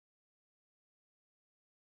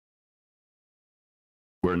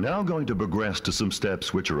We're now going to progress to some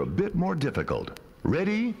steps which are a bit more difficult.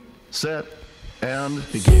 Ready, set, and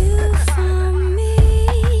begin. You found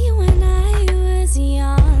me when I was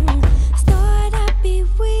young. Thought I'd be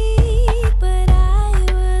weak, but I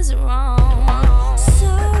was wrong. So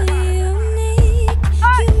unique,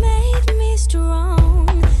 you made me strong.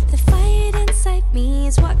 The fire inside me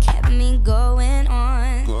is what kept me going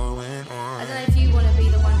on. I don't know if you wanna be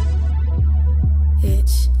the one.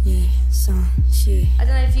 It's me, some shit. I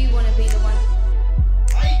don't know if you wanna be the one.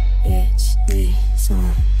 It's me,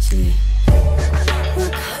 some shit.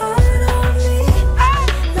 Look hard on me,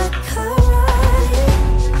 like karate,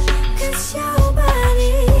 'cause your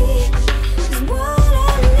body is what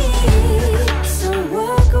I need. So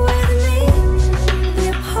walk with me, be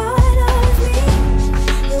a part of me,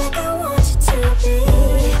 like I want you to be.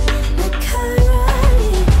 Like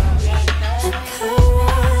karate, like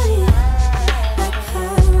karate, like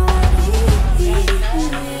karate, yeah.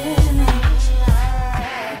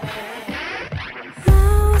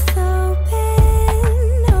 Mouth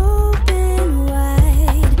open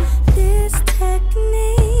wide. This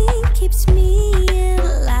technique keeps me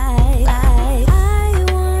alive. I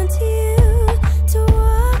want you to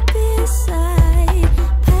walk beside.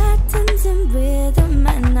 Patterns and rhythm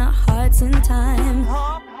and our hearts in time.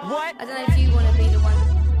 What? I don't know if you wanna be the one.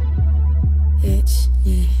 It's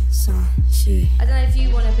me, some shit. I don't know if you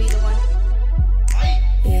wanna be the one.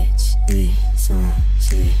 It's me, some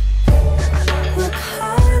shit. Look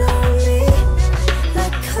hard on me,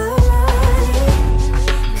 like karate,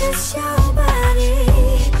 'cause your body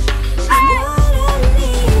is what I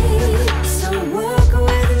need. So walk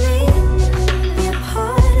with me, be a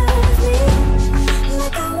part of me,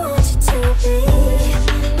 like I want you to be.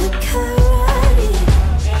 Like karate,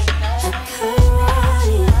 like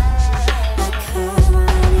karate, like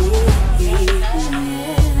karate, yeah.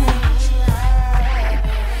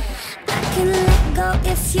 I can let go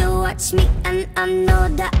if you watch me, and I know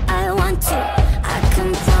that I want to.